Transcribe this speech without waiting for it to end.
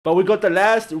But we got the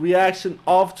last reaction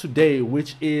of today,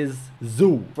 which is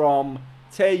Zoo from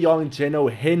TAEYONG,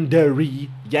 JENO,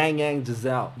 HENDERY, YANGYANG,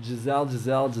 GISELLE. Giselle.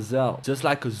 Just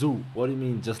like a zoo. What do you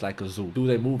mean just like a zoo? Do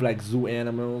they move like zoo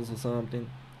animals or something?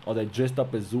 Or they dressed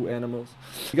up as zoo animals?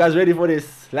 You guys ready for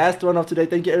this last one of today?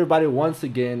 Thank you everybody once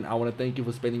again. I want to thank you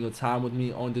for spending your time with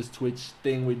me on this Twitch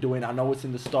thing we're doing. I know it's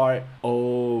in the start.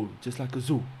 Oh, just like a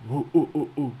zoo.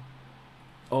 Ooh.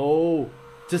 Oh,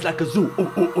 just like a zoo.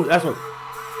 Ooh. That's what.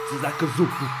 Just like a zoo.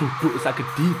 It's like a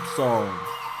deep song.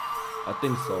 I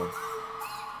think so.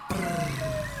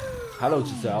 Hello,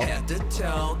 Giselle. At the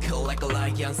toe, kill like a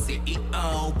young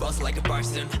CEO, boss like a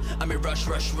bison. I mean rush.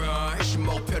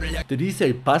 Did he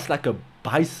say bust like a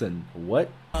bison? What?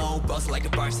 Boss like a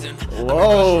bison.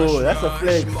 Whoa, that's a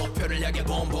flex. I'm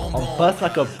bust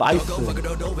like a bison.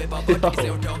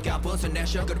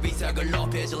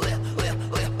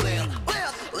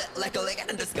 Like a leg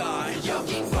in the sky.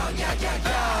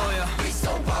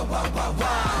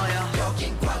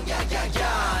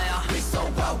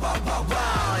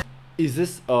 Is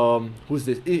this who's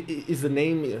this? Is the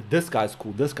name? This guy's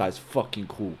cool. This guy's fucking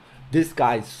cool. This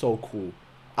guy is so cool.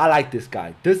 I like this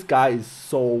guy. This guy is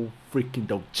so freaking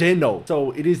dope. JENO.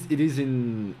 So it is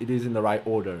in the right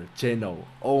order. JENO.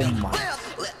 Oh my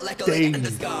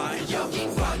days.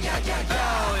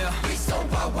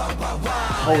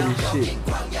 Holy shit.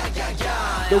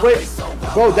 The way,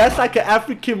 bro, that's like an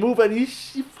African move and he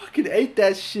fucking ate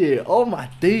that shit. Oh my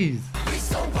days.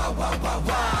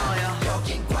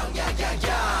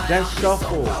 That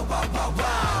shuffle.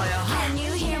 Can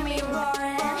you hear me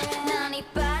roaring? 난이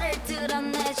발을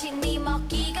드러내지 네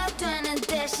먹기가 되는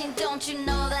대신 don't you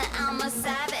know that I'm a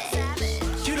savage?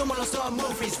 You don't wanna saw a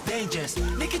movie is dangerous.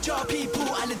 Nick your people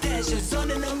on the tension.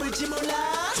 손에 눈물지 몰라.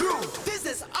 True. This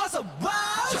is awesome.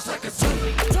 Wow. Just like a zoo.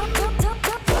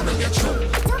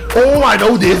 Oh, I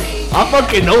know this. I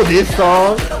fucking know this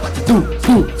song. Zoo.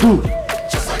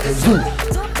 Just like a zoo.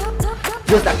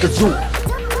 Just like a zoo.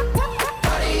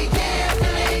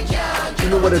 You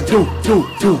know what to do.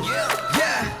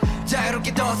 Yeah.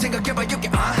 자유롭게 더 생각해봐 you get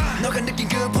너가 느낀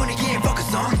그 분위기에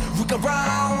focus on. Look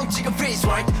around 지금 freeze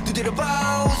right.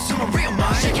 두드려봐 숨은 real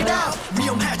mind. Check it out.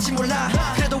 위험할지 몰라.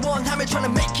 그래도 원하면 trying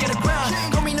to make it a ground.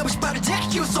 고민 없이 빠르게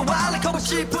take you so wild like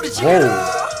없이 부딪히고.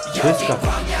 This guy.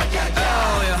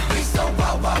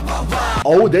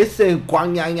 Oh, they saying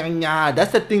Gwangyang.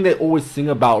 That's the thing they always sing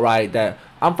about, right? That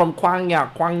I'm from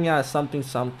Kwangya, something.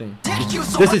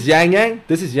 This is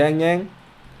Yangyang.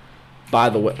 By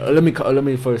the way, let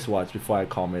me first watch before I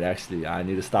comment. Actually, I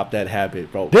need to stop that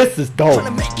habit, bro. This is dope.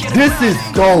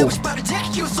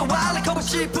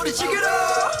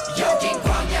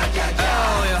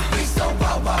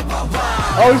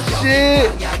 Oh shit!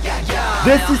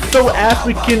 This is so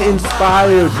African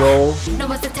inspired, bro. No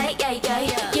one's to take,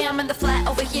 yeah, I'm in the flat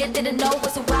over here, didn't know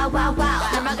what's a wow.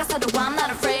 날 막아서도 I'm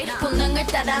not afraid. 본능을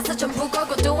따라서 전부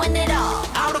걸고 doing it all.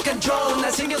 Out of control,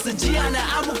 나 신경 쓰지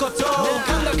않아 아무것도.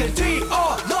 감각을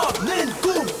뒤어놓는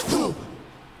꿈.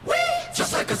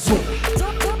 Just like a zoo.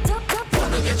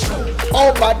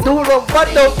 Oh my dude, what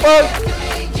the fuck?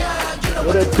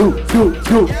 What a do?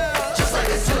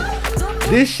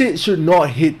 This shit should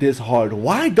not hit this hard.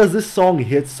 Why does this song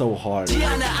hit so hard?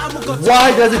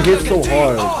 Why does it hit so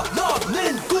hard?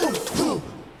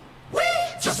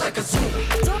 Just like a zoo.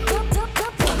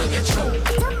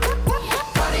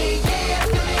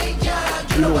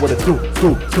 You know what to do.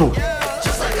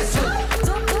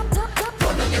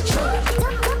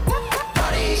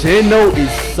 JENO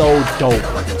is so dope.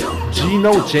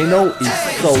 JENO is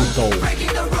so dope.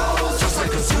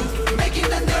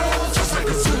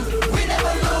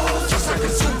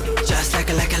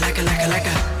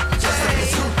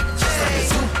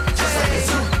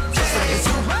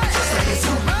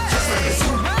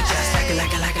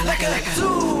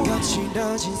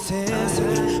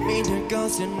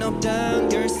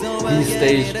 He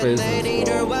stage presence.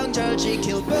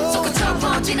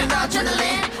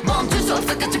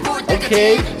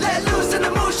 Okay.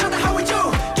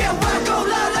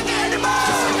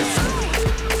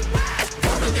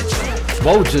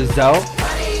 Whoa, Giselle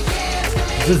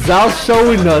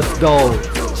showing us though.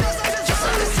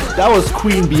 That was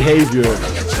queen behavior.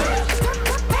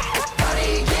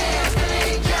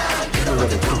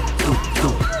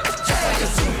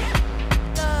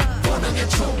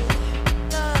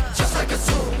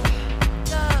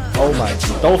 Oh my,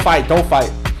 don't fight.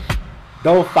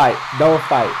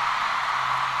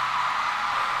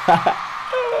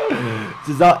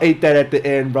 Giselle ate that at the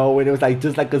end, bro, when it was like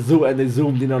just like a zoo and they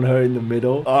zoomed in on her in the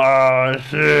middle. Oh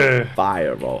shit.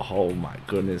 Fire, bro. Oh my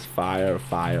goodness. Fire,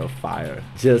 fire, fire.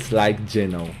 Just like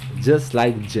JENO. Just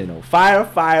like JENO. Fire,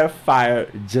 fire,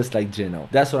 fire. Just like JENO.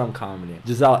 That's what I'm commenting.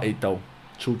 Giselle ate though.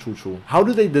 True, true, true. How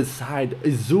do they decide?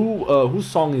 Is Zoo, whose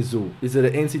song is Zoo? Is it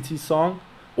an NCT song?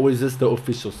 Or is this the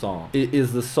official song? It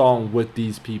is the song with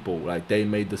these people. Like, they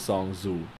made the song Zoo.